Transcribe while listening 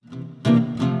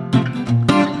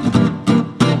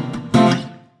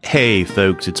Hey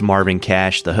folks, it's Marvin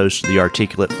Cash, the host of The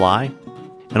Articulate Fly.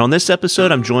 And on this episode,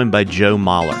 I'm joined by Joe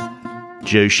Mahler.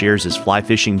 Joe shares his fly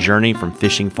fishing journey from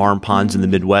fishing farm ponds in the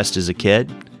Midwest as a kid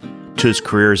to his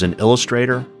career as an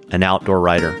illustrator, an outdoor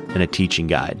writer, and a teaching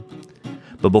guide.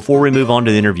 But before we move on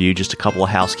to the interview, just a couple of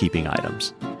housekeeping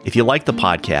items. If you like the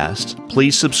podcast,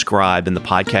 please subscribe in the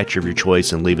podcatcher of your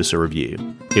choice and leave us a review.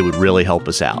 It would really help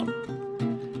us out.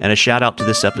 And a shout out to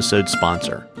this episode's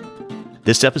sponsor.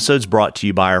 This episode's brought to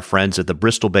you by our friends at the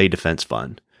Bristol Bay Defense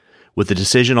Fund. With the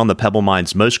decision on the Pebble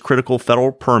Mine's most critical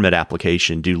federal permit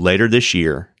application due later this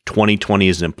year, 2020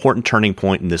 is an important turning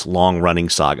point in this long-running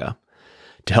saga.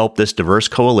 To help this diverse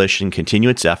coalition continue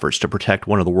its efforts to protect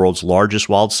one of the world's largest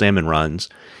wild salmon runs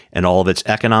and all of its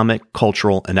economic,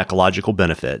 cultural, and ecological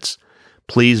benefits,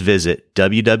 please visit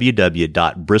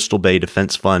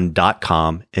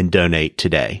www.bristolbaydefensefund.com and donate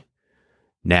today.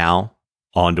 Now,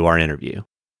 on to our interview.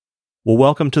 Well,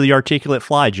 welcome to The Articulate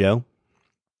Fly, Joe.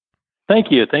 Thank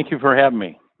you. Thank you for having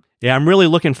me. Yeah, I'm really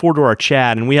looking forward to our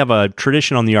chat, and we have a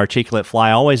tradition on The Articulate Fly.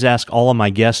 I always ask all of my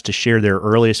guests to share their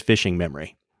earliest fishing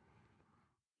memory.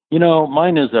 You know,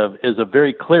 mine is a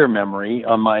very clear memory.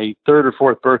 On my third or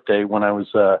fourth birthday, when I was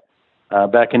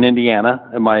back in Indiana,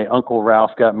 and my Uncle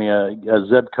Ralph got me a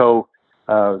Zebco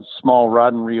small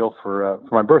rod and reel for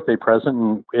my birthday present,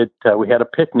 and we had a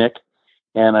picnic,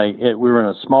 and we were in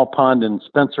a small pond in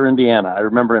Spencer, Indiana. I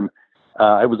remember him.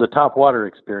 It was a top water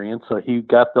experience, so he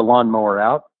got the lawnmower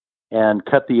out and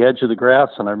cut the edge of the grass,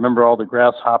 and I remember all the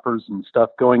grasshoppers and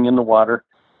stuff going in the water,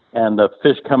 and the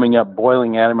fish coming up,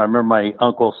 boiling at him. I remember my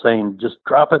uncle saying, "Just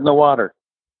drop it in the water,"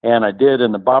 and I did,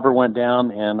 and the bobber went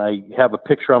down, and I have a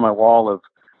picture on my wall of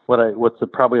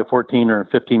probably a 14 or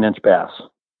 15-inch bass.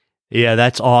 Yeah,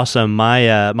 that's awesome.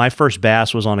 My first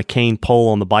bass was on a cane pole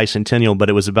on the Bicentennial, but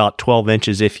it was about 12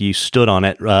 inches if you stood on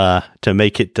it to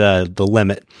make it the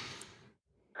limit.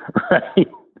 Right.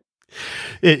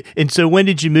 And so when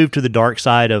did you move to the dark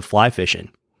side of fly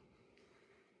fishing?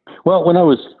 Well, when I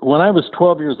was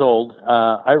 12 years old,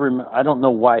 I don't know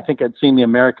why. I think I'd seen the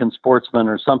American Sportsman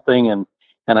or something, and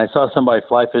I saw somebody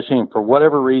fly fishing. And for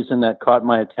whatever reason, that caught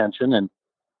my attention. And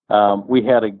we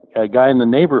had a guy in the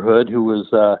neighborhood who was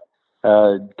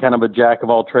kind of a jack of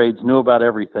all trades, knew about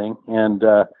everything. And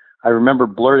I remember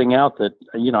blurting out that,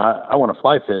 I want to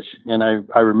fly fish. And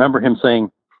I remember him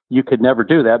saying, "You could never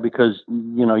do that because,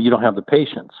 you don't have the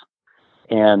patience."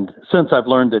 And since I've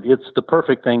learned that it's the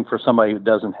perfect thing for somebody who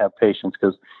doesn't have patience,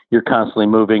 because you're constantly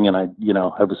moving, and I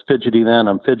was fidgety then,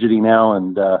 I'm fidgety now,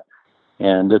 and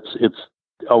it's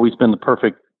always been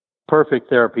the perfect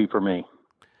therapy for me.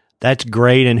 That's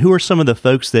great. And who are some of the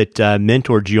folks that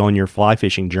mentored you on your fly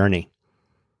fishing journey?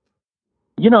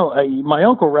 My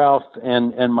Uncle Ralph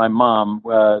and my mom,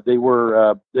 they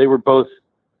would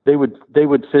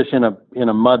fish in a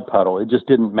mud puddle. It just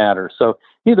didn't matter. So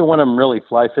neither one of them really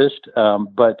fly fished.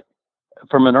 But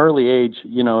from an early age,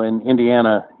 in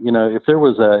Indiana, if there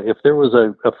was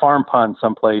a farm pond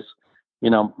someplace,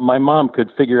 my mom could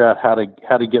figure out how to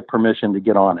get permission to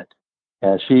get on it.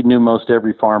 She knew most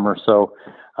every farmer. So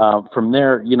from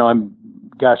there, the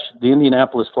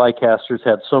Indianapolis Flycasters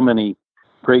had so many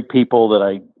great people that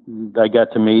I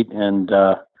got to meet, and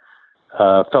a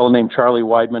fellow named Charlie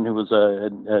Weidman, who was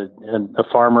a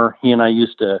farmer. He and I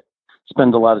used to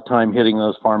spend a lot of time hitting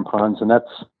those farm ponds, and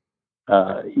that's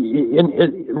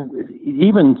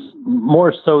even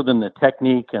more so than the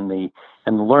technique and the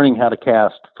learning how to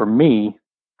cast. For me,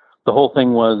 the whole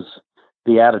thing was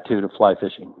the attitude of fly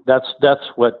fishing. That's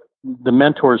what the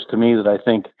mentors to me that I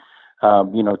think,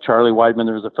 Charlie Weidman.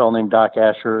 There was a fellow named Doc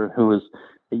Asher who was,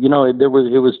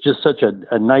 it was just such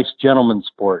a nice gentleman's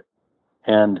sport,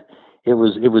 and it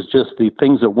was just the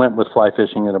things that went with fly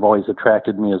fishing that have always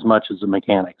attracted me as much as the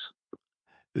mechanics.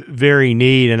 Very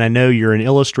neat. And I know you're an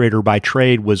illustrator by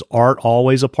trade. Was art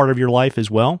always a part of your life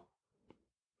as well?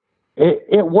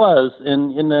 It was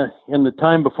in the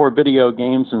time before video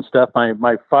games and stuff.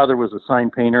 My father was a sign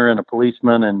painter and a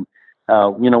policeman, and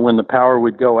when the power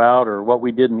would go out, or what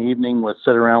we did in the evening was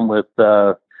sit around with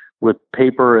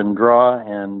paper and draw,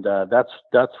 and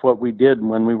that's what we did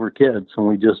when we were kids, and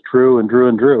we just drew and drew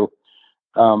and drew.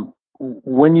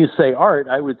 When you say art,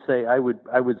 I would say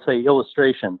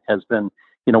illustration has been,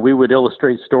 we would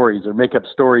illustrate stories or make up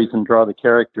stories and draw the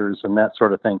characters and that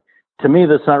sort of thing. To me,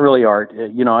 that's not really art.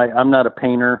 I'm not a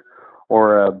painter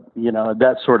or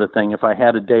that sort of thing. If I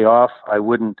had a day off, I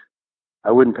wouldn't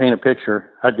paint a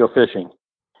picture. I'd go fishing.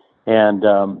 And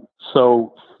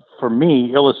so for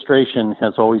me, illustration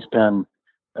has always been,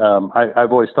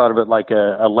 I've always thought of it like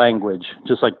a language,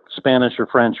 just like Spanish or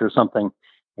French or something.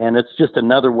 And it's just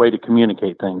another way to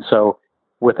communicate things. So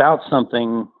without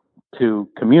something to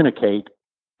communicate,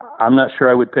 I'm not sure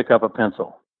I would pick up a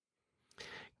pencil.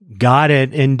 Got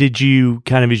it. And did you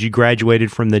kind of, as you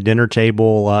graduated from the dinner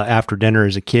table after dinner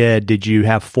as a kid, did you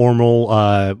have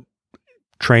formal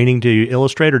training to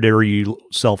illustrate, or were you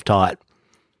self-taught?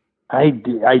 I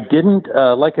didn't,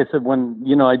 like I said,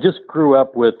 I just grew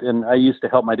up with, and I used to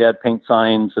help my dad paint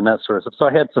signs and that sort of stuff.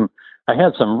 So I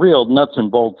had some real nuts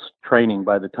and bolts training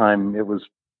by the time it was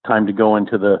time to go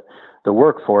into the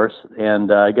workforce.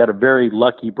 And I got a very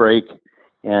lucky break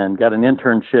and got an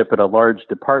internship at a large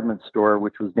department store,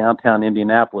 which was downtown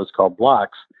Indianapolis, called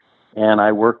Blocks. And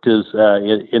I worked in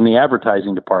the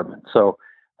advertising department. So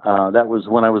that was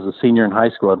when I was a senior in high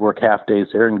school. I'd work half days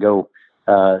there and go.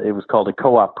 It was called a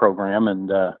co-op program,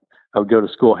 and I would go to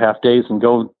school half days and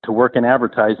go to work in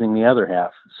advertising the other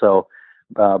half. So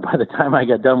by the time I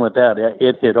got done with that,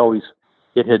 it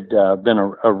had been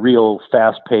a real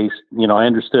fast-paced. I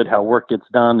understood how work gets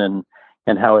done and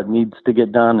how it needs to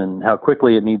get done and how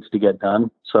quickly it needs to get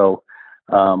done. So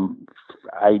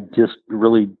I just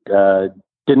really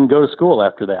didn't go to school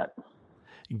after that.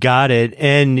 Got it.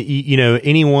 And,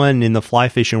 anyone in the fly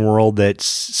fishing world that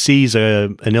sees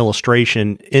an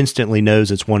illustration instantly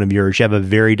knows it's one of yours. You have a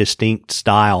very distinct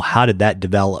style. How did that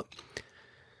develop?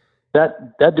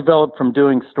 That developed from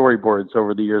doing storyboards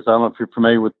over the years. I don't know if you're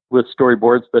familiar with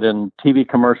storyboards, but in TV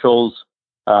commercials,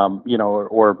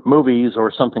 or movies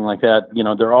or something like that,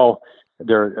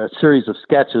 they're a series of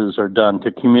sketches are done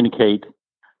to communicate,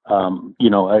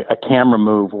 a camera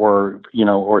move or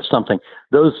something.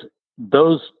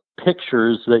 Those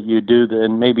pictures that you do,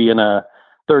 then maybe in a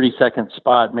 30-second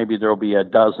spot, maybe there'll be a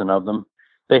dozen of them.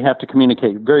 They have to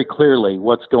communicate very clearly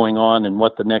what's going on and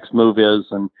what the next move is,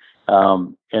 and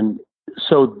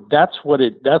so that's what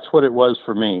it was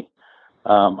for me.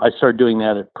 I started doing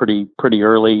that at pretty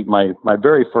early. My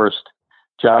very first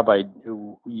job, I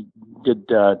did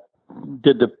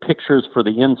the pictures for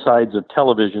the insides of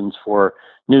televisions for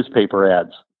newspaper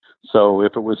ads. So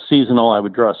if it was seasonal, I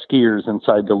would draw skiers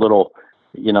inside the little,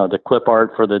 the clip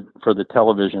art for the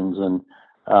televisions, and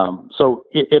so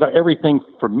everything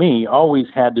for me always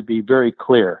had to be very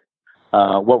clear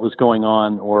what was going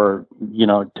on, or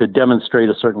to demonstrate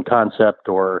a certain concept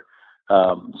or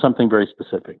something very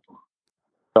specific.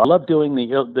 So I love doing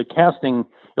the casting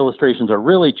illustrations are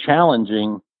really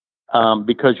challenging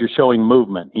because you're showing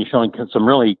movement. You're showing some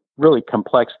really, really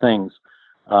complex things.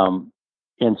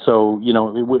 And so,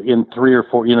 in 3 or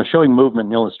 4, showing movement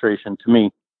in illustration to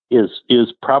me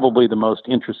is probably the most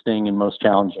interesting and most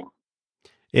challenging.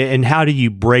 And how do you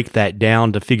break that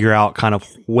down to figure out kind of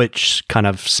which kind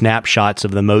of snapshots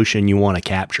of the motion you want to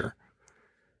capture?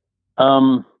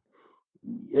 A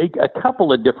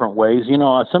couple of different ways.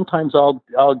 Sometimes I'll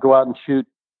go out and shoot.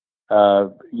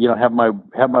 Have my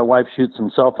wife shoot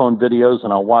some cell phone videos,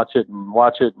 and I'll watch it and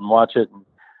watch it and watch it,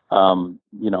 and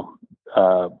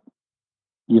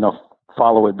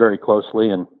follow it very closely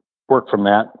and work from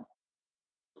that.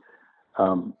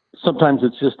 Sometimes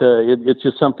it's just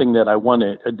something that I want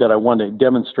to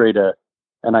demonstrate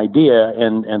an idea,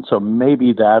 and so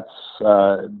maybe that's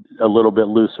a little bit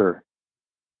looser,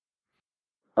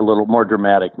 a little more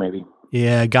dramatic, maybe.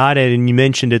 Yeah, got it. And you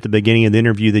mentioned at the beginning of the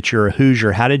interview that you're a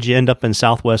Hoosier. How did you end up in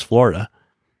Southwest Florida?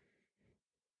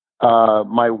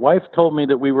 My wife told me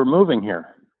that we were moving here.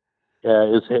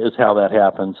 Is how that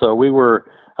happened. So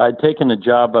I'd taken a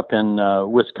job up in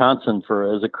Wisconsin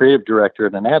as a creative director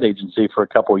at an ad agency for a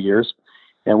couple of years,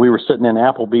 and we were sitting in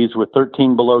Applebee's with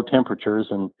 13 below temperatures,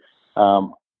 and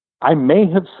I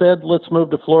may have said let's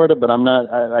move to Florida, but I'm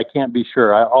not. I can't be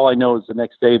sure. All I know is the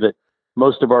next day that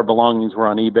most of our belongings were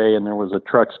on eBay, and there was a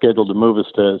truck scheduled to move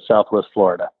us to Southwest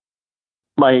Florida.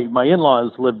 My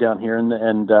in-laws live down here,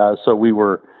 and so we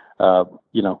were,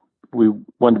 we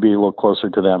wanted to be a little closer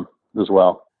to them as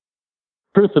well.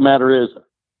 Truth of the matter is,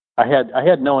 I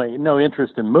had no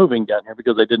interest in moving down here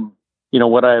because I didn't,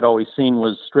 what I had always seen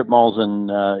was strip malls and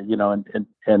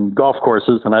and golf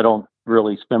courses, and I don't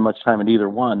really spend much time at either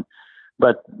one.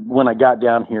 But when I got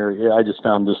down here, I just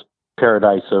found this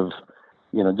paradise of,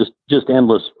 just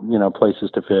endless,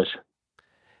 places to fish.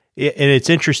 And it's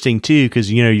interesting too,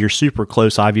 because, you're super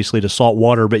close, obviously, to salt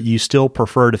water, but you still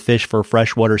prefer to fish for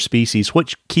freshwater species.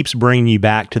 What keeps bringing you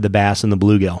back to the bass and the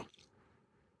bluegill?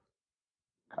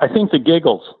 I think the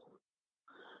giggles.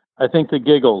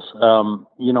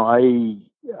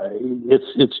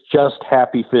 It's just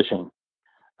happy fishing.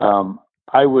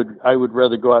 I would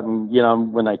rather go out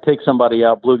and, when I take somebody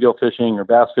out bluegill fishing or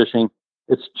bass fishing,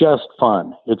 it's just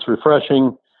fun. It's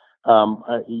refreshing.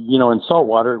 In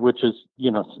saltwater, which is,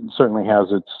 certainly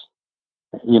has its,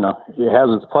 it has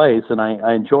its place, and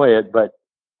I enjoy it, but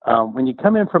when you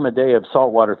come in from a day of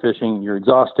saltwater fishing, you're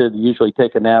exhausted. You usually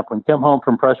take a nap. When you come home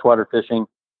from freshwater fishing,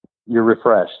 you're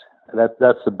refreshed. That's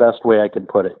the best way I can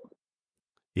put it.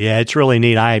 Yeah, it's really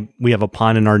neat. We have a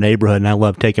pond in our neighborhood, and I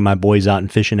love taking my boys out and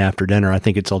fishing after dinner. I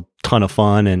think it's a ton of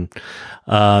fun, and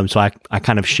so I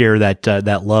kind of share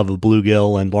that love of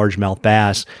bluegill and largemouth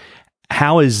bass.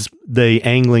 How is the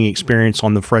angling experience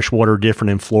on the freshwater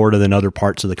different in Florida than other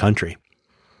parts of the country?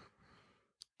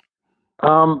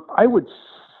 I would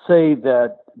say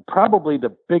that probably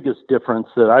the biggest difference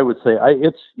that I would say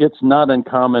it's not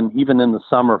uncommon even in the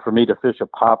summer for me to fish a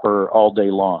popper all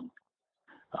day long.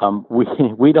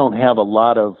 We don't have a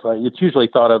lot of. It's usually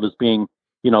thought of as being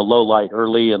low light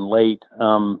early and late.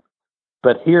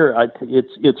 But here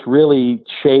it's really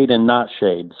shade and not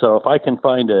shade. So if I can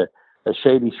find a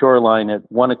shady shoreline at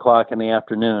 1:00 in the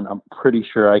afternoon, I'm pretty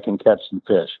sure I can catch some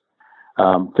fish.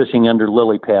 Fishing under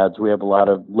lily pads, we have a lot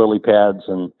of lily pads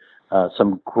and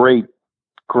some great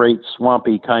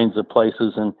swampy kinds of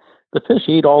places, and the fish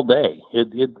eat all day.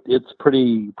 It's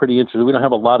pretty interesting. We don't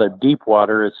have a lot of deep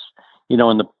water. It's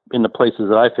in the places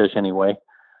that I fish anyway.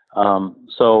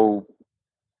 So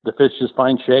the fish just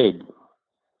find shade.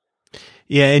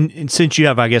 Yeah, and since you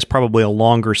have, I guess, probably a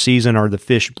longer season, are the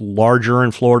fish larger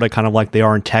in Florida, kind of like they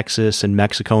are in Texas and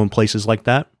Mexico and places like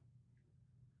that?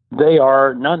 They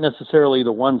are not necessarily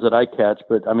the ones that I catch,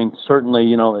 but I mean,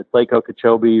 certainly, at Lake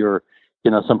Okeechobee or,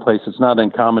 someplace it's not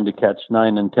uncommon to catch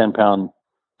 9 and 10 pound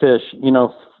fish. For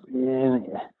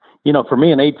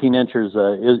me, an 18 inch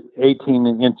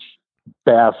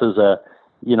bass is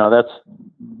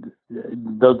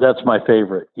that's my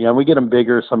favorite. We get them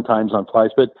bigger sometimes on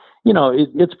flies, but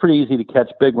it's pretty easy to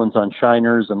catch big ones on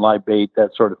shiners and live bait,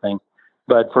 that sort of thing.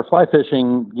 But for fly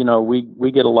fishing,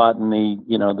 we get a lot in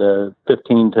the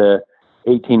 15 to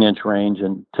 18 inch range.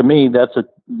 And to me, that's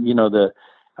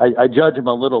I judge them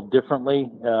a little differently,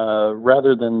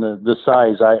 rather than the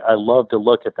size. I love to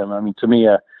look at them. I mean, to me,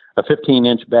 a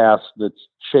 15-inch bass that's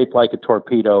shaped like a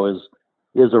torpedo is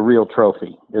a real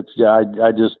trophy.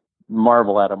 I just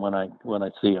marvel at them when I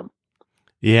see them.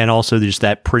 Yeah. And also there's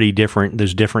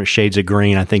those different shades of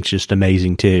green, I think is just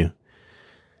amazing too.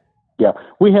 Yeah,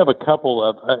 we have a couple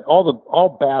of all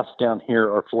bass down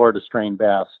here are Florida strain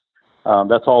bass.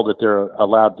 That's all that they're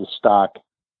allowed to stock.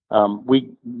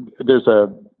 There's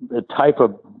a type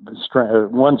of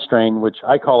one strain which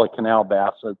I call a canal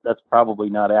bass. That's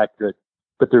probably not accurate,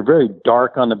 but they're very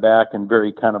dark on the back and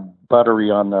very kind of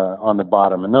buttery on the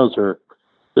bottom. And they're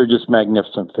just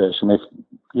magnificent fish, and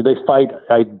they fight,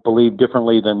 I believe,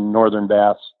 differently than northern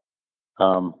bass.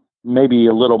 Maybe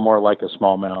a little more like a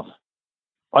smallmouth.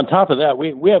 On top of that,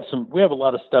 we have a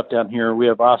lot of stuff down here. We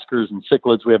have Oscars and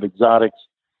cichlids. We have exotics,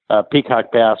 peacock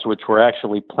bass, which were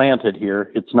actually planted here.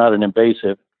 It's not an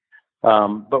invasive,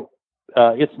 but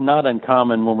it's not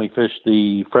uncommon when we fish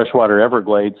the freshwater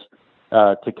Everglades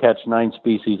to catch 9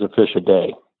 species of fish a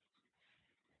day.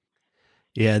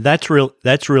 Yeah, that's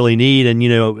really neat. And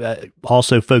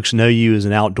also folks know you as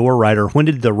an outdoor writer. When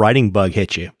did the writing bug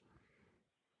hit you?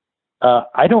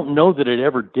 I don't know that it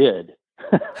ever did.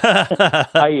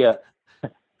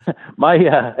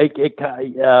 My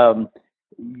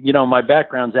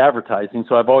background's advertising,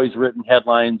 so I've always written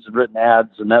headlines and written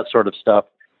ads and that sort of stuff.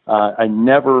 I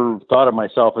never thought of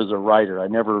myself as a writer. I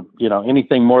never,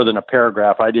 anything more than a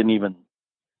paragraph, I didn't even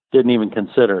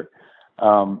consider.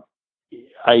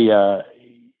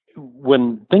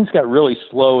 When things got really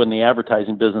slow in the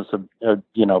advertising business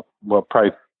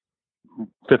probably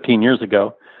 15 years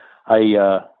ago,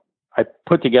 I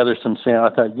put together some. I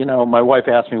thought, my wife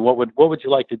asked me, what would you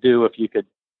like to do if you could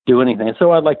do anything?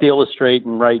 So I'd like to illustrate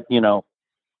and write,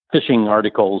 fishing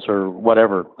articles or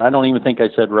whatever. I don't even think I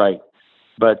said write,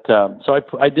 but so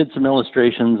I did some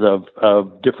illustrations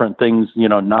of different things,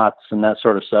 knots and that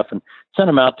sort of stuff, and sent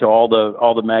them out to all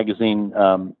the magazine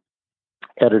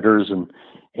editors,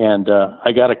 and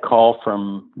I got a call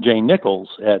from Jay Nichols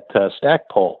at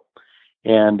Stackpole,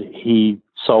 and he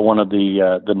saw one of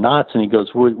the knots, and he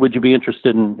goes, would you be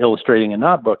interested in illustrating a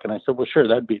knot book? And I said, well, sure,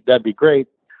 that'd be great.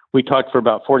 We talked for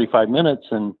about 45 minutes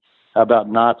and about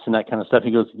knots and that kind of stuff.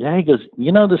 He goes,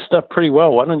 you know this stuff pretty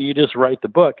well. Why don't you just write the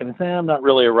book? And I said, I'm not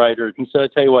really a writer. He said, I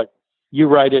tell you what, you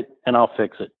write it and I'll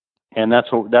fix it. And that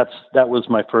was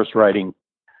my first writing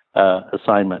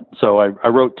assignment. So I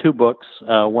wrote 2 books,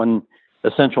 one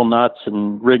Essential Knots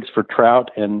and Rigs for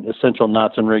Trout and Essential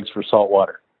Knots and Rigs for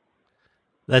Saltwater.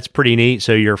 That's pretty neat.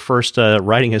 So your first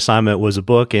writing assignment was a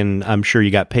book, and I'm sure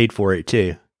you got paid for it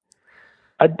too.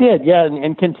 I did, yeah,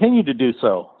 and continue to do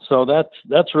so. So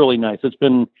that's really nice. It's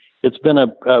been as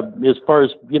far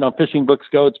as fishing books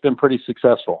go, it's been pretty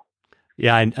successful.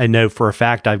 Yeah, I know for a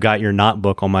fact I've got your knot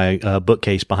book on my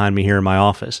bookcase behind me here in my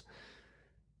office.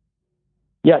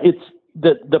 Yeah, it's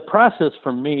the process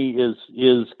for me it's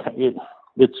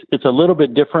a little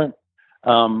bit different.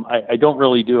 I don't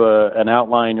really do an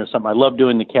outline or something. I love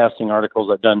doing the casting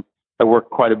articles. I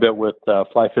work quite a bit with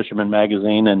Fly Fisherman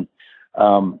magazine, and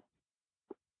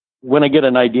when I get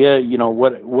an idea,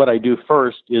 what I do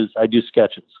first is I do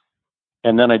sketches,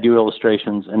 and then I do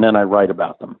illustrations, and then I write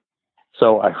about them.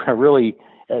 So I really,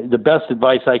 the best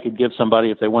advice I could give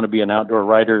somebody if they want to be an outdoor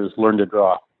writer is learn to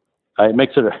draw. It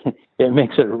makes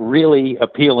it really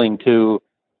appealing to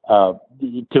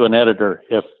an editor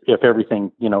if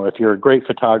everything, if you're a great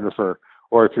photographer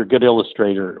or if you're a good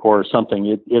illustrator or something,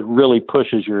 it really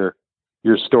pushes your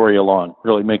story along.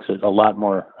 Really makes it a lot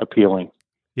more appealing.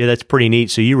 Yeah, that's pretty neat.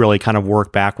 So you really kind of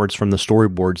work backwards from the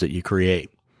storyboards that you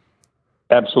create.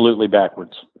 Absolutely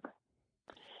backwards.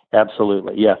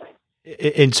 Absolutely, yeah.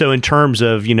 And so in terms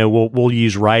of, we'll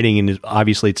use writing, and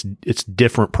obviously it's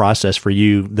different process for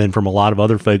you than from a lot of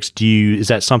other folks. Is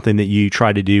that something that you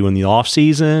try to do in the off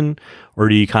season, or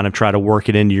do you kind of try to work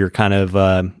it into your kind of,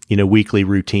 weekly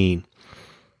routine?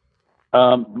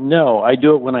 No, I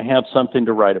do it when I have something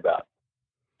to write about.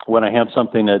 When I have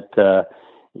something that, that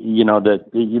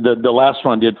the last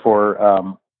one I did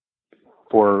for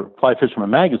Fly Fisherman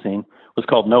magazine was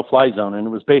called No Fly Zone. And it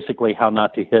was basically how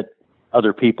not to hit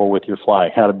other people with your fly,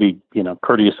 how to be,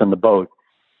 courteous in the boat.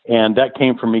 And that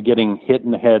came from me getting hit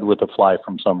in the head with a fly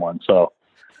from someone. So,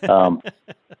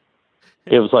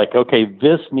 it was like, okay,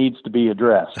 this needs to be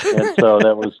addressed. And so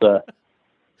that was,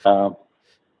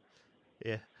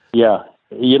 yeah.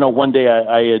 One day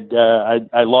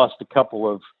I lost a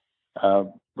couple of, I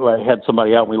had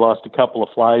somebody out and we lost a couple of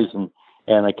flies, and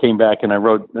I came back and I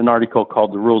wrote an article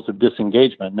called The Rules of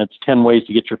Disengagement. And it's 10 ways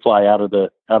to get your fly out of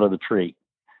the tree.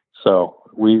 So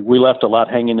we left a lot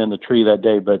hanging in the tree that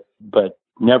day, but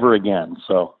never again.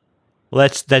 So. Well,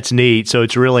 that's neat. So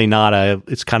it's really not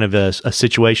it's kind of a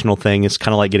situational thing. It's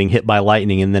kind of like getting hit by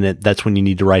lightning, and then that's when you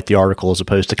need to write the article, as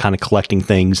opposed to kind of collecting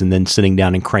things and then sitting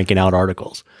down and cranking out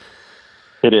articles.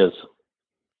 It is.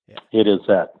 Yeah. It is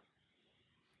that.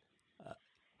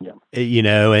 Yeah.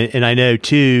 And I know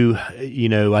too,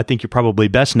 I think you're probably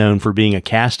best known for being a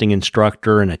casting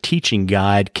instructor and a teaching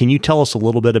guide. Can you tell us a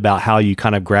little bit about how you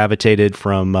kind of gravitated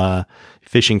from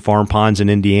fishing farm ponds in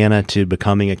Indiana to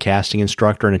becoming a casting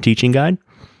instructor and a teaching guide?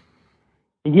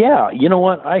 Yeah. You know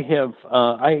what? I have,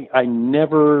 I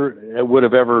never would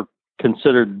have ever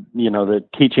considered, that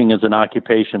teaching is an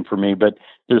occupation for me, but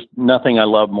there's nothing I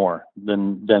love more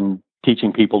than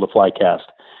teaching people to fly cast.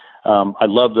 I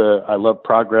love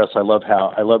progress. I love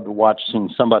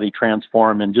watching somebody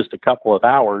transform in just a couple of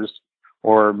hours,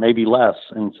 or maybe less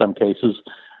in some cases.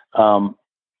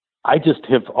 I just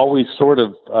have always sort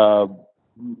of,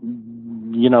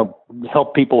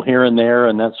 helped people here and there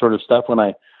and that sort of stuff.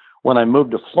 When I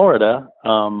moved to Florida,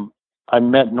 I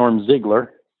met Norm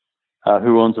Ziegler,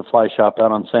 who owns a fly shop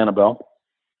out on Sanibel,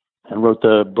 and wrote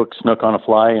the book Snook on a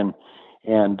Fly, and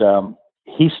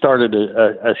he started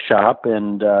a shop,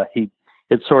 and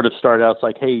it sort of started out, it's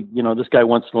like, hey, this guy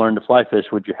wants to learn to fly fish.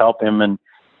 Would you help him? And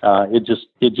it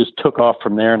just took off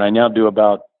from there. And I now do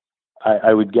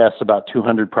I would guess about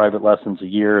 200 private lessons a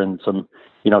year, and some,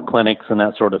 clinics and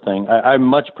that sort of thing. I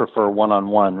much prefer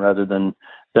one-on-one rather than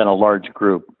a large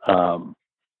group.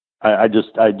 I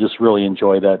just really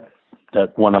enjoy that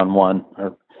one-on-one,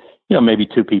 or, maybe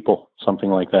two people, something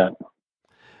like that.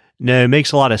 No, it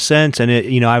makes a lot of sense. And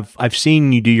I've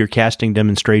seen you do your casting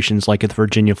demonstrations like at the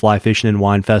Virginia Fly Fishing and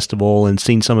Wine Festival, and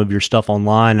seen some of your stuff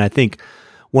online. And I think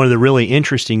one of the really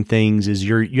interesting things is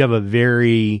you have a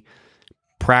very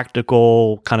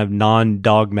practical, kind of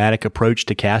non-dogmatic approach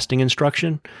to casting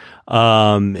instruction.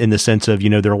 In the sense of,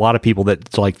 there are a lot of people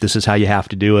that's like, this is how you have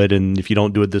to do it, and if you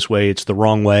don't do it this way, it's the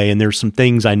wrong way. And there's some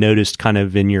things I noticed kind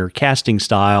of in your casting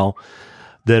style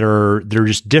they're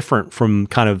just different from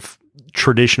kind of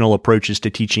traditional approaches to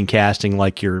teaching casting,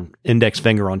 like your index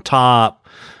finger on top,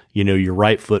 your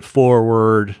right foot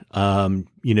forward,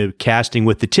 casting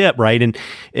with the tip, right?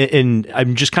 And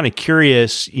I'm just kind of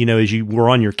curious, as you were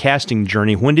on your casting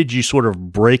journey, when did you sort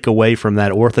of break away from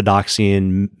that orthodoxy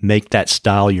and make that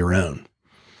style your own?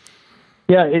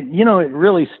 Yeah, it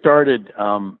really started,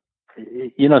 some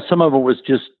of it was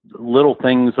just little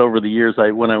things over the years.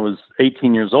 When I was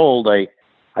 18 years old, I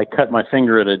cut my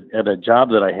finger at a job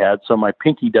that I had, so my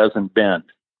pinky doesn't bend.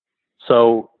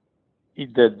 So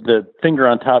the finger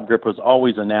on top grip was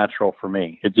always a natural for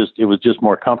me. It was just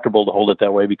more comfortable to hold it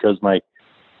that way, because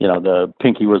the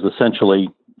pinky was essentially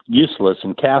useless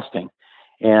in casting.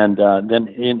 And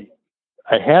then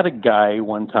I had a guy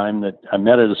one time that I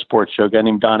met at a sports show, a guy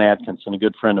named Don Atkinson, a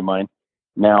good friend of mine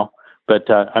now. But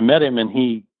I met him, and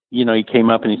he came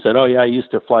up and he said, "Oh yeah, I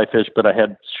used to fly fish, but I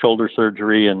had shoulder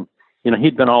surgery." And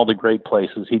he'd been all the great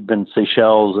places. He'd been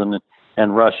Seychelles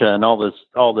and Russia and all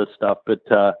this stuff. But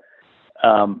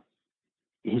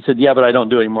he said, "Yeah, but I don't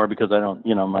do it anymore because I don't,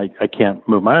 I can't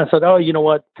move my." I said, "Oh, you know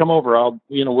what? Come over.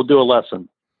 We'll do a lesson."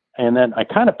 And then I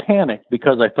kind of panicked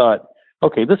because I thought,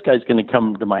 okay, this guy's going to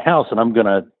come to my house and I'm going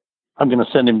to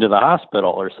send him to the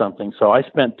hospital or something. So I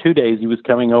spent 2 days. He was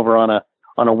coming over on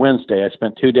a Wednesday. I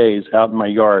spent 2 days out in my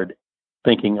yard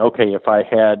thinking, okay, if I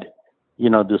had,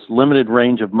 this limited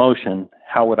range of motion,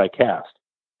 how would I cast?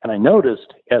 And I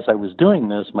noticed as I was doing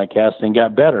this, my casting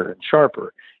got better and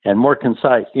sharper and more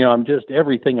concise. I'm just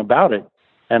everything about it.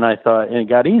 And I thought, and it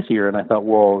got easier. And I thought,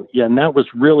 well, yeah, and that was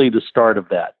really the start of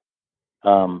that.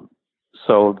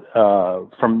 So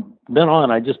from then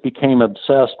on, I just became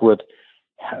obsessed with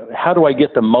how do I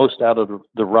get the most out of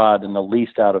the rod and the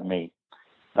least out of me.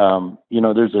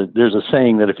 There's a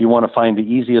saying that if you want to find the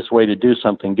easiest way to do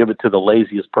something, give it to the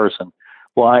laziest person.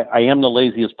 Well, I am the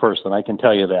laziest person. I can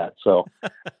tell you that. So,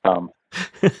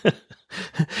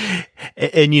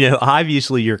 and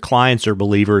obviously your clients are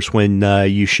believers when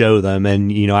you show them.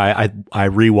 And I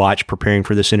rewatched preparing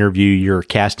for this interview your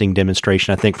casting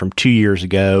demonstration. I think from 2 years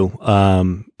ago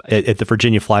at the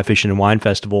Virginia Fly Fishing and Wine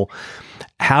Festival.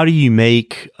 How do you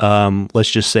make let's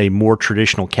just say more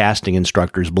traditional casting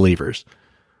instructors believers?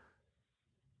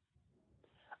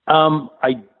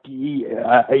 I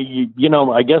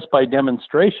guess by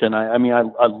demonstration.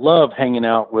 I love hanging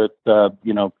out with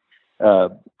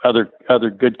other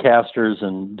good casters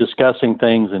and discussing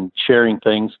things and sharing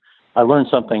things. I learn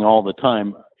something all the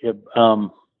time.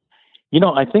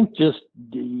 I think just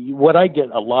what I get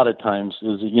a lot of times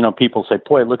is people say,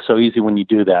 "Boy, it looks so easy when you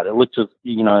do that. It looks just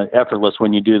effortless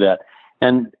when you do that."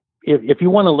 And if you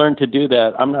want to learn to do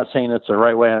that, I'm not saying it's the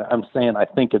right way. I'm saying I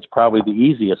think it's probably the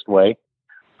easiest way.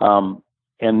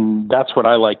 And that's what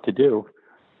I like to do.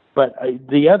 But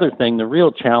the other thing, the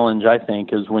real challenge, I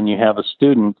think, is when you have a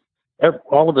student,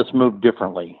 all of us move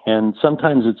differently. And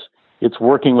sometimes it's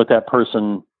working with that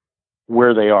person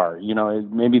where they are.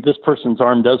 Maybe this person's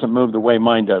arm doesn't move the way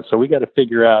mine does. So we got to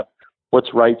figure out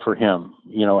what's right for him,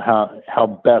 how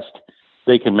best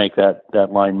they can make that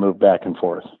line move back and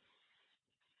forth.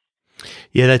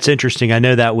 Yeah, that's interesting. I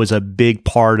know that was a big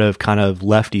part of kind of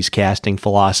Lefty's casting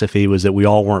philosophy was that we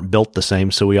all weren't built the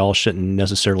same, so we all shouldn't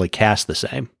necessarily cast the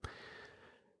same.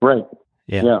 Right.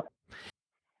 Yeah.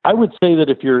 I would say that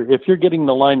if you're getting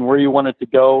the line where you want it to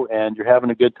go and you're having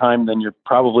a good time, then you're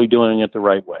probably doing it the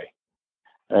right way.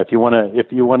 If you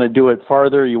want to do it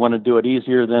farther, you want to do it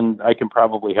easier, then I can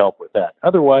probably help with that.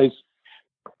 Otherwise,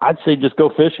 I'd say just go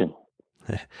fishing.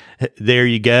 There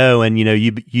you go. And,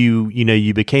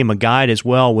 you became a guide as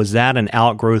well. Was that an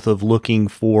outgrowth of looking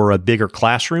for a bigger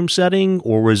classroom setting,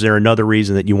 or was there another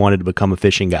reason that you wanted to become a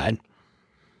fishing guide?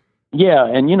 Yeah.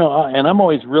 And, and I'm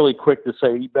always really quick to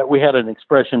say that we had an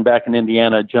expression back in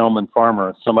Indiana, a gentleman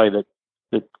farmer, somebody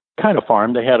that kind of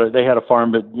farmed. They had a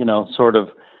farm, but, sort of,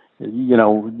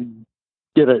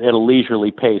 did it at a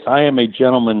leisurely pace. I am a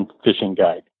gentleman fishing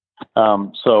guide.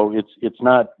 So it's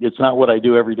not what I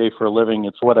do every day for a living.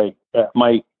 It's what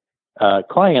my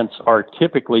clients are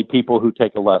typically people who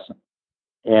take a lesson,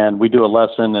 and we do a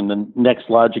lesson, and the next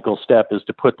logical step is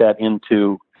to put that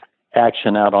into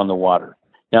action out on the water.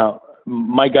 Now,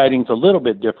 my guiding's a little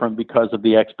bit different because of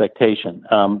the expectation.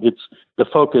 It's the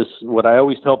focus. What I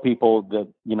always tell people that,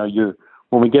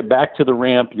 when we get back to the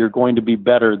ramp, you're going to be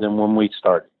better than when we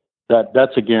started.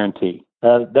 That's a guarantee.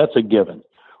 That's a given.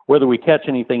 Whether we catch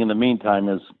anything in the meantime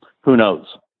is who knows.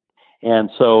 And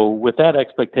so with that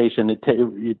expectation, it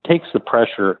takes the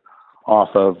pressure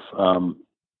off of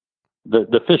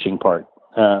the fishing part.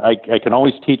 I can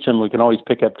always teach them. We can always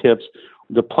pick up tips.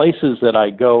 The places that I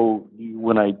go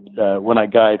when I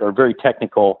guide are very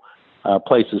technical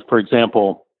places. For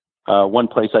example, one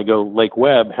place I go, Lake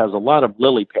Webb, has a lot of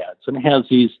lily pads, and it has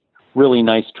these really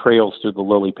nice trails through the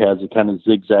lily pads that kind of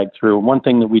zigzag through. And one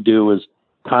thing that we do is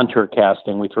contour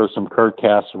casting. We throw some curved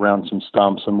casts around some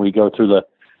stumps, and we go through the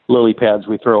lily pads.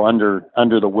 We throw under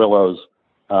the willows.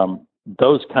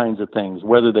 Those kinds of things.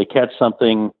 Whether they catch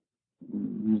something,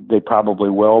 they probably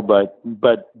will, but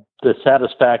the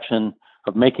satisfaction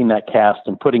of making that cast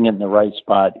and putting it in the right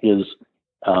spot is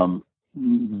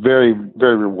very,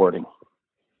 very rewarding.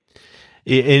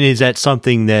 And is that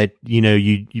something that,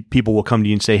 you people will come to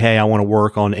you and say, "Hey, I want to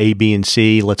work on A, B, and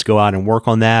C. Let's go out and work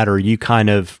on that"? Or are you kind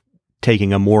of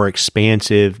taking a more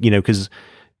expansive, because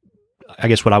I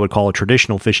guess what I would call a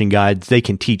traditional fishing guide, they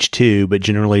can teach too, but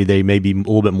generally they may be a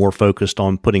little bit more focused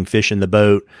on putting fish in the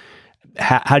boat.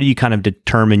 How do you kind of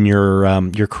determine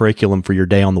your curriculum for your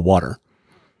day on the water?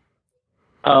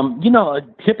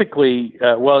 Typically,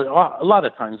 a lot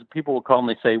of times people will call and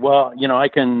they say, well, I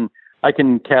can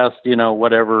cast,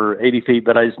 whatever, 80 feet,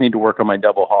 but I just need to work on my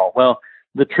double haul. Well,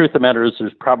 the truth of the matter is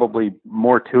there's probably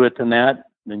more to it than that.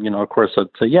 And, of course I'd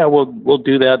say, yeah, we'll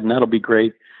do that and that'll be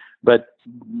great. But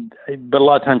a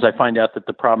lot of times I find out that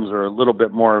the problems are a little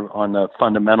bit more on the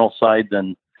fundamental side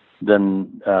than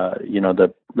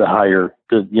the higher,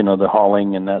 the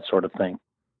hauling and that sort of thing.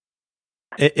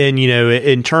 And,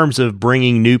 in terms of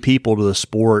bringing new people to the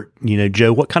sport,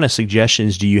 Joe, what kind of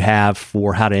suggestions do you have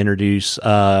for how to introduce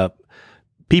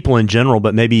people in general,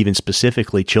 but maybe even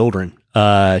specifically children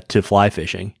to fly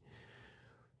fishing?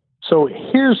 So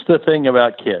here's the thing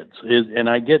about kids and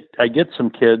I get some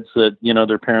kids that,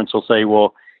 their parents will say,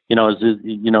 well,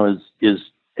 is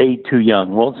 8 too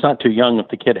young? Well, it's not too young if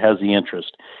the kid has the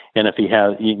interest. And if he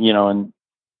has, again,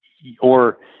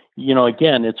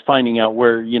 it's finding out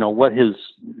where, what his,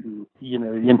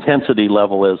 intensity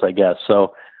level is, I guess.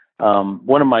 So,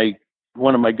 one of my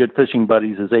good fishing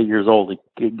buddies is 8 years old, a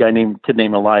kid named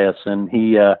Elias. And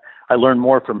I learn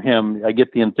more from him. I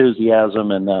get the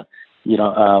enthusiasm and,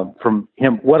 from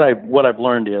him, what I've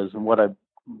learned is, and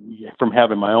from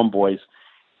having my own boys,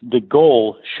 the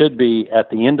goal should be at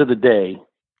the end of the day,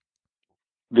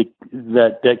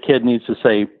 that kid needs to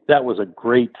say, that was a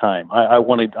great time. I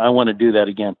want to do that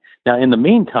again. Now, in the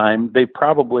meantime, they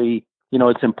probably,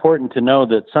 it's important to know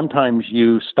that sometimes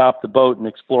you stop the boat and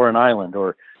explore an island,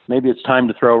 or maybe it's time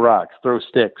to throw rocks, throw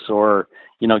sticks, or,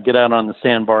 get out on the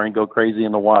sandbar and go crazy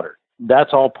in the water.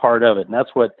 That's all part of it. And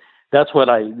that's what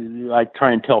I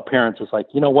try and tell parents. It's like,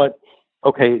 what?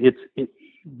 Okay,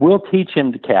 we'll teach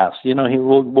him to cast.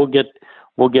 We'll get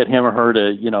him or her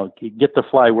to, get the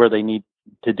fly where they need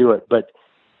to do it. But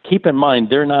keep in mind,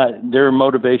 their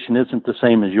motivation isn't the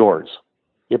same as yours.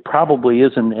 It probably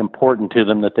isn't important to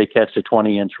them that they catch a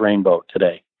 20-inch rainbow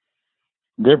today.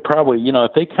 They're probably,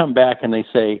 if they come back and they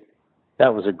say,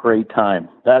 that was a great time,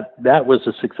 that was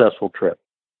a successful trip.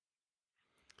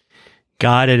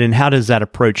 Got it. And how does that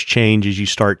approach change as you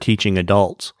start teaching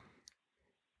adults?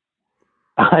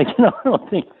 I don't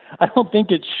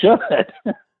think it should.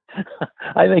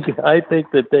 I think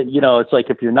that it's like,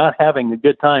 if you're not having a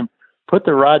good time, put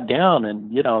the rod down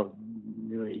and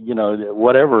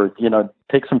whatever,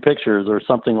 take some pictures or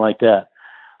something like that.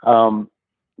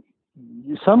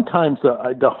 Sometimes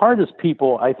the hardest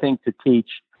people I think to teach,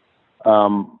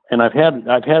 and I've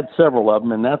had several of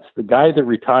them, and that's the guy that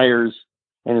retires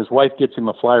and his wife gets him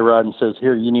a fly rod and says,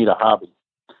 "Here, you need a hobby."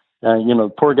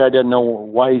 Poor guy doesn't know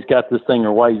why he's got this thing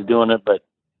or why he's doing it, but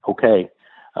okay.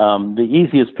 The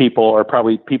easiest people are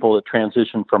probably people that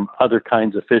transition from other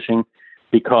kinds of fishing,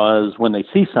 because when they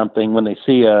see something, when they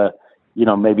see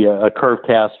maybe a curve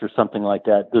cast or something like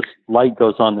that, this light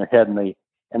goes on their head and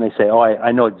they say, "Oh,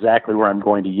 I know exactly where I'm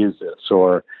going to use this,"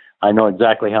 or "I know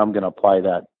exactly how I'm going to apply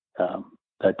that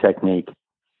technique."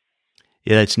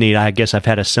 Yeah, that's neat. I guess I've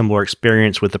had a similar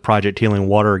experience with the Project Healing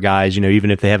Water guys. Even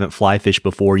if they haven't fly fished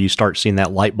before, you start seeing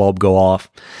that light bulb go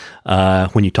off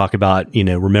when you talk about,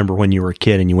 remember when you were a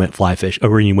kid and you went or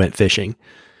when you went fishing.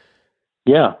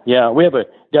 Yeah. We have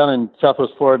down in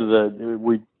Southwest Florida,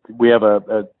 we have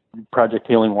a Project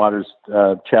Healing Waters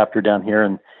chapter down here,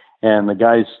 and the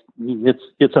guys,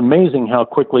 it's amazing how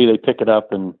quickly they pick it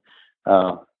up and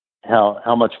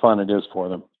how much fun it is for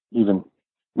them, even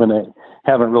when they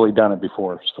haven't really done it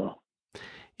before. So,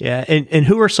 yeah. And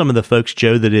who are some of the folks,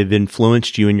 Joe, that have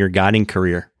influenced you in your guiding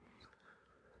career?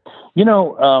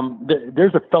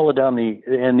 There's a fellow down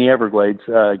in the Everglades,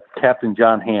 Captain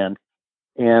John Hand.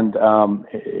 And,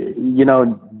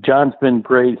 John's been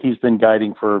great. He's been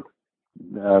guiding for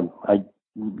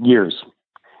years.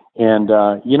 And,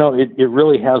 it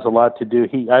really has a lot to do.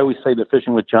 I always say that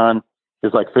fishing with John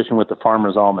is like fishing with the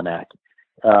Farmer's Almanac.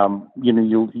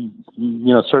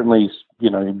 Certainly,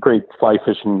 a great fly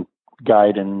fishing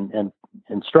guide and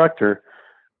instructor,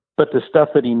 but the stuff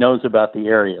that he knows about the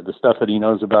area, the stuff that he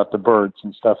knows about the birds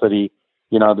and stuff that he,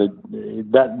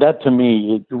 that to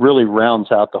me, it really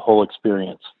rounds out the whole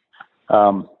experience.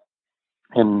 Pine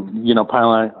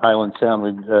Island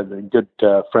Sound, a good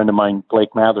friend of mine,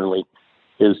 Blake Matherly,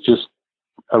 is just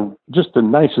the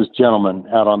nicest gentleman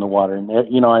out on the water. And,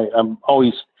 I'm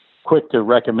always quick to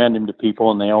recommend him to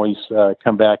people, and they always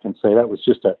come back and say that was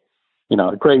just a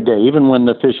great day. Even when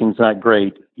the fishing's not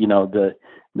great,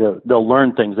 they'll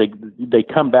learn things. They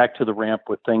come back to the ramp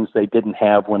with things they didn't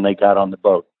have when they got on the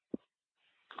boat.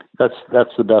 That's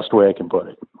the best way I can put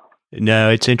it. No,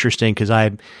 it's interesting because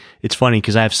it's funny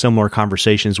because I have similar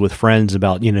conversations with friends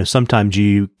about, sometimes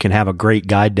you can have a great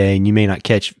guide day and you may not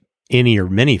catch any or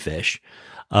many fish.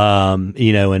 And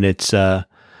it's,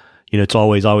 it's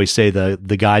always say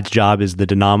the guide's job is the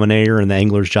denominator and the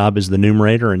angler's job is the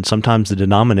numerator. And sometimes the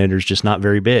denominator is just not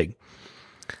very big.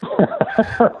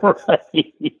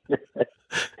 Right.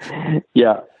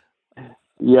 Yeah.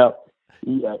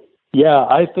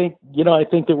 I think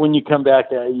that when you come back,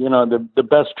 the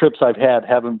best trips I've had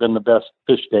haven't been the best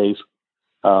fish days.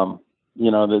 That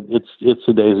it's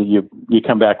the days that you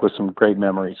come back with some great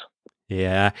memories.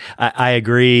 Yeah, I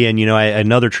agree. And,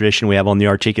 another tradition we have on the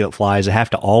Articulate Fly is I have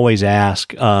to always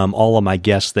ask all of my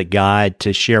guests that guide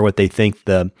to share what they think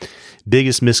the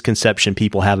biggest misconception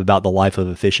people have about the life of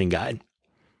a fishing guide.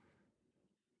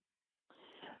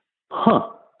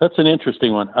 That's an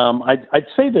interesting one. I'd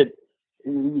say that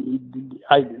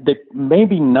they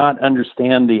maybe not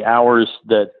understand the hours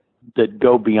that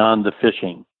go beyond the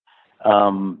fishing.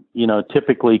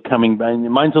 Typically coming by,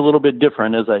 mine's a little bit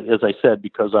different, as I said,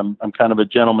 because I'm kind of a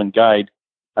gentleman guide.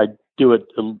 I do it,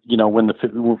 when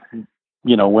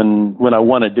when I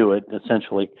want to do it,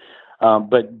 essentially.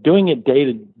 But doing it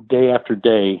day after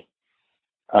day,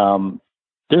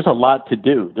 there's a lot to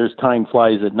do. There's tying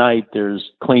flies at night.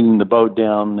 There's cleaning the boat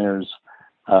down. There's,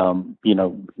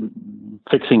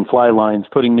 fixing fly lines,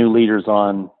 putting new leaders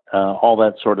on, all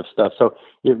that sort of stuff. So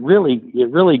it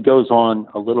really goes on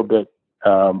a little bit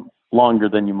longer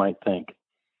than you might think.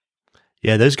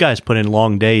 Yeah, those guys put in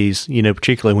long days,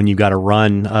 particularly when you got to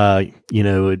run,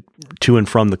 to and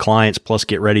from the clients, plus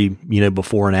get ready,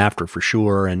 before and after for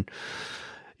sure. And,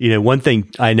 one thing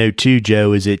I know too,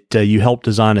 Joe, is that you helped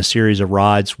design a series of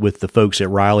rods with the folks at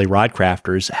Riley Rod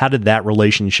Crafters. How did that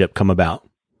relationship come about?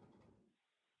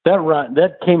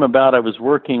 That came about. I was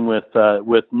working with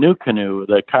New Canoe,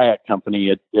 the kayak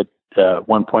company. At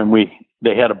one point,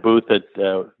 they had a booth at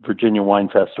Virginia Wine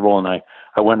Festival, and I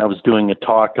went. I was doing a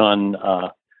talk on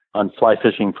fly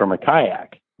fishing from a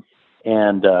kayak,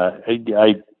 and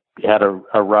I had a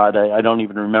rod. I don't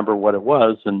even remember what it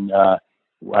was, and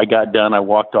I got done. I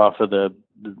walked off of the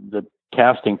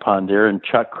casting pond there, and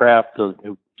Chuck Kraft,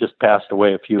 who just passed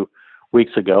away a few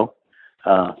weeks ago,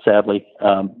 sadly.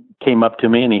 Came up to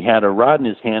me and he had a rod in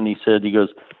his hand. He says,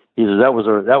 that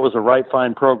was a right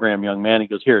fine program, young man. He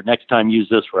goes, here, next time use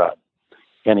this rod.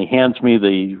 And he hands me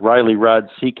the Riley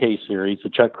Rod CK series, the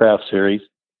Chuck Kraft series.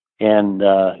 And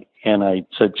I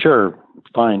said, sure,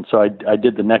 fine. So I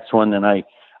did the next one, and I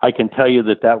can tell you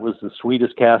that was the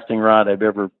sweetest casting rod I've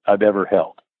ever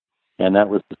held. And that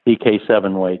was the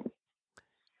CK7 weight.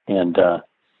 And,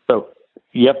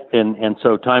 yep. And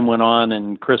so time went on,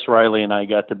 and Chris Riley and I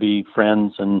got to be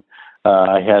friends, and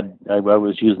I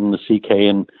was using the CK,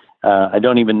 and I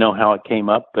don't even know how it came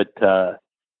up, but the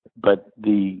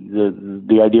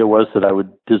idea was that I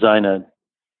would design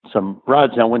some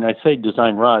rods. Now, when I say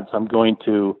design rods, I'm going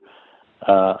to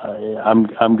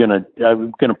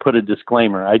put a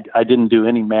disclaimer. I didn't do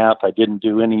any math. I didn't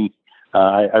do any.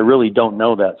 I really don't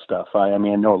know that stuff. I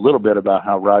mean, I know a little bit about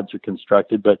how rods are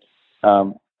constructed, but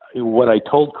what I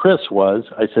told Chris was,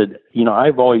 I said,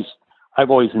 I've always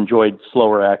enjoyed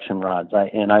slower action rods.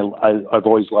 I've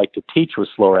always liked to teach with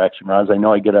slower action rods. I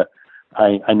know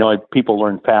I know people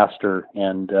learn faster,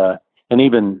 and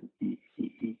even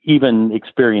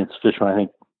experienced fishermen, I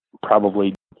think,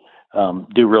 probably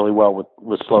do really well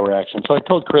with slower action. So I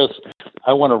told Chris,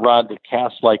 I want a rod that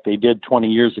casts like they did 20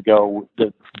 years ago,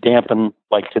 that dampen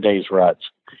like today's rods.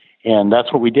 And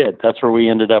that's what we did. That's where we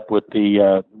ended up with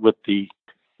the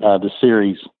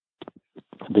series,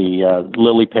 the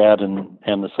lily pad and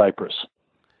the cypress.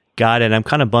 Got it. I'm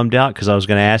kind of bummed out because I was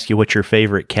going to ask you what your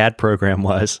favorite CAD program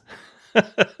was.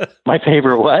 My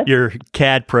favorite what? Your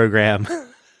CAD program.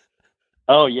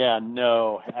 Oh yeah,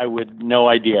 no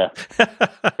idea.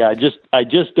 Yeah, I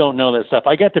just don't know that stuff.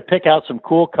 I got to pick out some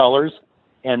cool colors,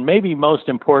 and maybe most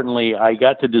importantly, I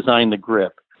got to design the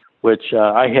grip, which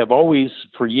I have always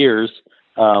for years.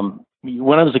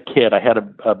 When I was a kid, I had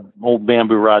a old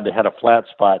bamboo rod that had a flat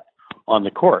spot on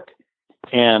the cork,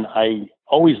 and I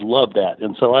always loved that.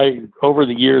 And so over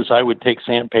the years, I would take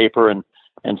sandpaper and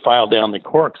file down the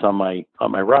corks on my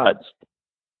rods.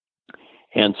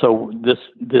 And so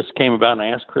this came about, and I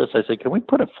asked Chris, I said, can we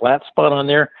put a flat spot on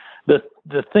there? The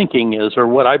thinking is, or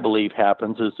what I believe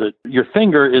happens, is that your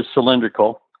finger is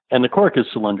cylindrical and the cork is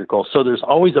cylindrical. So there's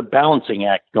always a balancing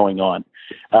act going on.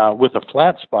 With a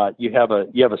flat spot, you have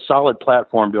a solid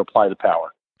platform to apply the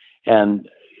power. And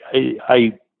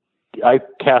I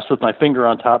cast with my finger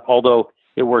on top, although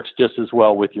it works just as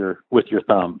well with your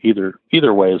thumb.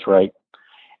 Either way is right.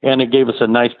 and it gave us a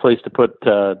nice place to put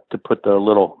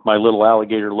my little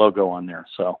alligator logo on there.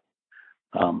 So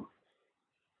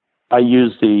I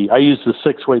use the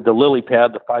 6-weight, the lily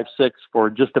pad, the 5.6 for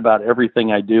just about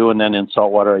everything I do, and then in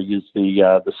saltwater I use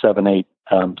the 7.8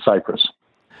 Cypress.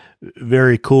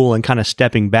 Very cool. And kind of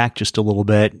stepping back just a little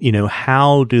bit,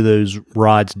 how do those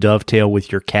rods dovetail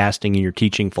with your casting and your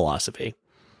teaching philosophy?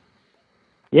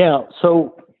 Yeah.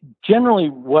 So generally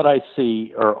what I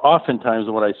see, or oftentimes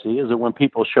what I see, is that when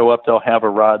people show up, they'll have a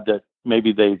rod that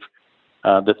maybe they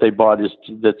bought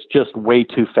that's just way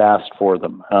too fast for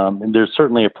them. And there's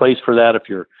certainly a place for that if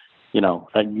you're,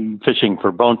 fishing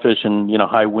for bonefish and,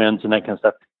 high winds and that kind of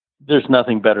stuff. There's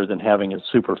nothing better than having a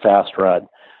super fast rod.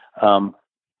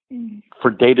 For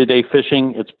day-to-day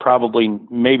fishing, it's probably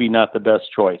maybe not the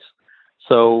best choice.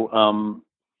 So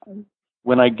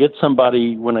when I get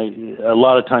somebody, a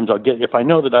lot of times if I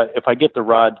know that if I get the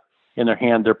rod in their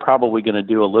hand, they're probably going to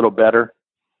do a little better.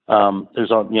 There's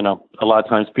a lot of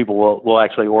times people will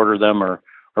actually order them or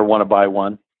want to buy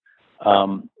one.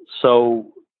 So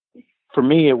for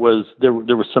me, it was there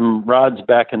were some rods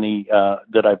back in the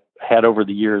that I've had over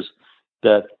the years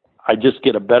that I just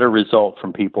get a better result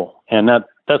from people, and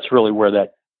that's really where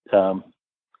that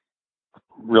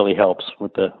really helps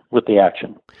with the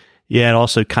action. Yeah, it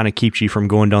also kind of keeps you from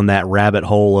going down that rabbit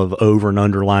hole of over and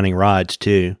underlining rods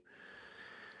too.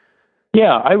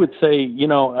 Yeah, I would say,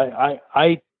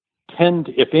 I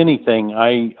tend, if anything,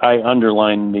 I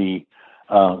underline the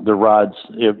rods.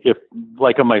 If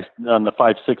like on the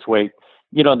 5.6 weight,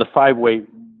 the 5 weight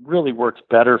really works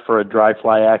better for a dry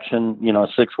fly action. A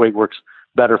 6 weight works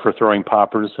better for throwing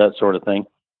poppers, that sort of thing.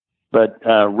 But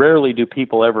rarely do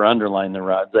people ever underline the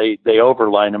rods. They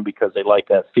overline them because they like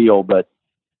that feel, but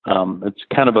it's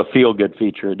kind of a feel good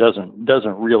feature. It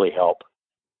doesn't really help.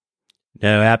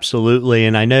 No, absolutely.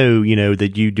 And I know,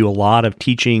 that you do a lot of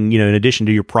teaching, in addition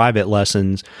to your private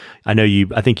lessons. I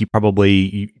think you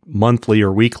probably monthly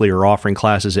or weekly are offering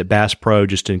classes at Bass Pro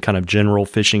just in kind of general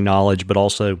fishing knowledge, but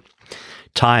also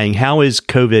tying. How is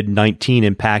COVID-19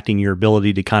 impacting your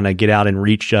ability to kind of get out and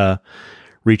reach all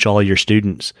of your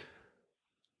students?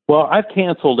 Well, I've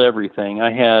canceled everything.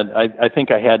 I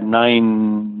think I had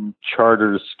 9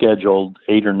 charters scheduled,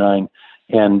 8 or 9.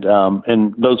 And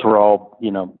those were all,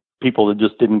 people that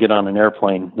just didn't get on an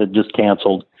airplane that just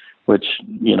canceled, which,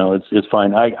 it's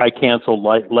fine. I canceled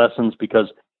lessons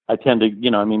because I tend to,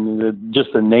 just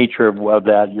the nature of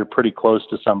that, you're pretty close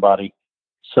to somebody.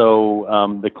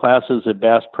 So the classes at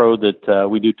Bass Pro that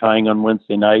we do tying on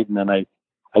Wednesday night, and then I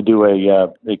do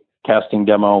a casting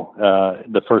demo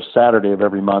the first Saturday of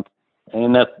every month,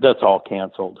 and that's all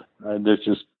canceled. It's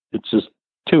just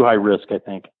too high risk, I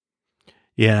think.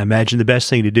 Yeah, I imagine the best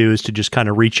thing to do is to just kind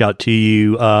of reach out to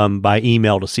you by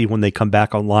email to see when they come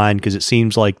back online, because it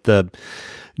seems like the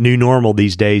new normal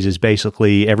these days is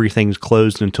basically everything's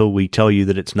closed until we tell you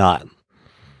that it's not.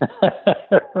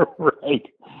 Right.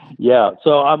 Yeah.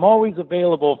 So I'm always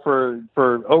available for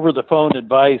over the phone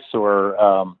advice or,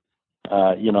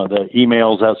 the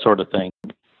emails, that sort of thing.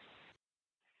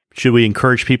 Should we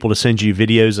encourage people to send you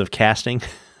videos of casting?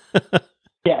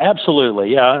 Yeah,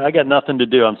 absolutely. Yeah, I got nothing to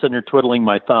do. I'm sitting here twiddling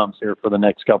my thumbs here for the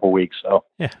next couple of weeks. So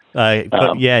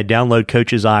download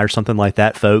Coach's Eye or something like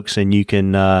that, folks, and you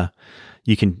can, or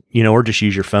just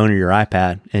use your phone or your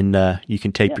iPad, and you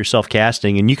can tape yourself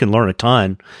casting, and you can learn a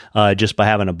ton just by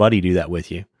having a buddy do that with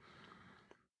you.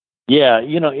 Yeah,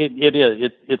 it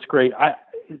is. It's great.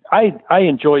 I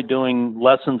enjoy doing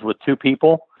lessons with 2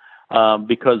 people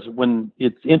because when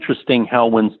it's interesting how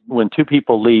when 2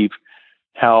 people leave,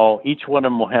 how each one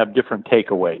of them will have different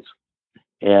takeaways.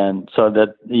 And so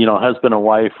that, husband and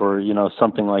wife or,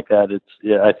 something like that,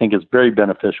 I think it's very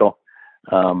beneficial.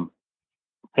 And,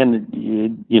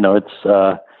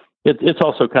 it's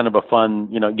also kind of a fun,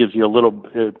 it gives you a little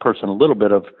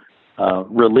bit of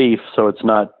relief. So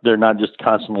they're not just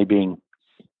constantly being,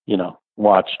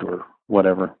 watched or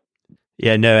whatever.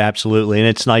 Yeah, no, absolutely. And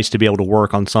it's nice to be able to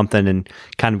work on something and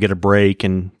kind of get a break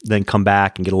and then come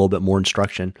back and get a little bit more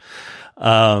instruction.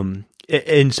 And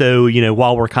so,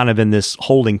 while we're kind of in this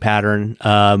holding pattern,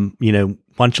 why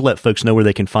don't you let folks know where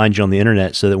they can find you on the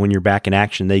internet so that when you're back in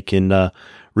action, they can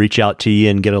reach out to you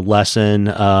and get a lesson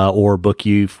or book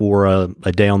you for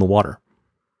a day on the water?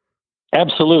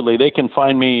 Absolutely. They can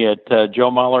find me at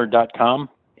joemahler.com.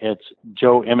 It's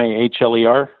Joe,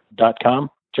 Mahler.com.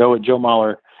 Joe at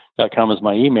joemahler.com is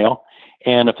my email.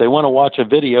 And if they want to watch a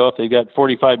video, if they've got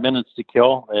 45 minutes to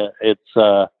kill, it's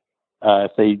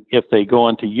if they go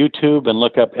onto YouTube and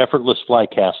look up effortless fly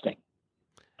casting.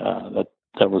 That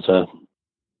was a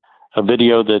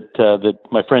video that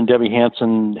my friend Debbie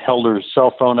Hansen held her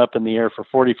cell phone up in the air for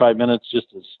 45 minutes, just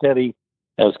as steady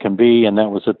as can be, and that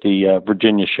was at the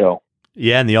Virginia show.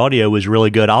 Yeah, and the audio was really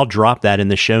good. I'll drop that in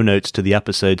the show notes to the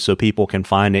episode so people can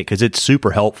find it because it's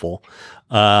super helpful.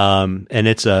 And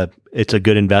it's a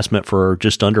good investment for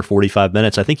just under 45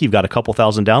 minutes. I think you've got a couple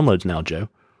thousand downloads now, Joe.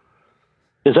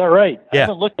 Is that right? Yeah. I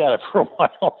haven't looked at it for a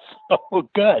while, so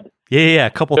good. Yeah,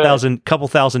 a couple thousand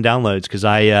downloads because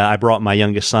I brought my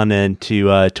youngest son in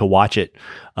to watch it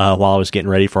while I was getting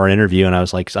ready for our interview, and I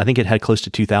was like, I think it had close to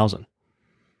 2,000.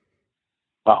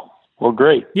 Wow. Well,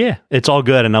 great. Yeah, it's all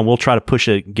good, and we'll try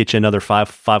to get you another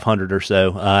 500 or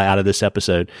so out of this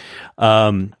episode.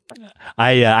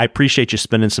 I appreciate you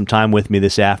spending some time with me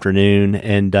this afternoon,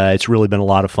 and it's really been a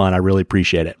lot of fun. I really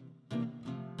appreciate it.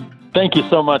 Thank you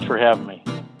so much for having me.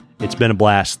 It's been a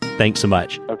blast. Thanks so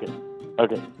much. Okay.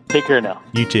 Take care now.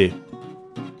 You too.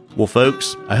 Well,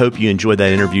 folks, I hope you enjoyed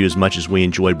that interview as much as we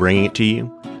enjoyed bringing it to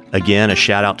you. Again, a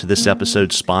shout out to this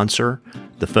episode's sponsor,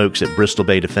 the folks at Bristol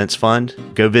Bay Defense Fund.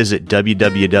 Go visit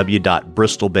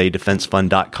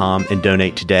www.bristolbaydefensefund.com and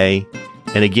donate today.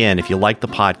 And again, if you like the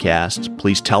podcast,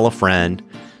 please tell a friend,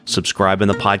 subscribe in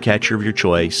the podcatcher of your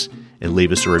choice, and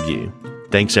leave us a review.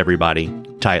 Thanks, everybody.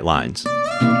 Tight lines.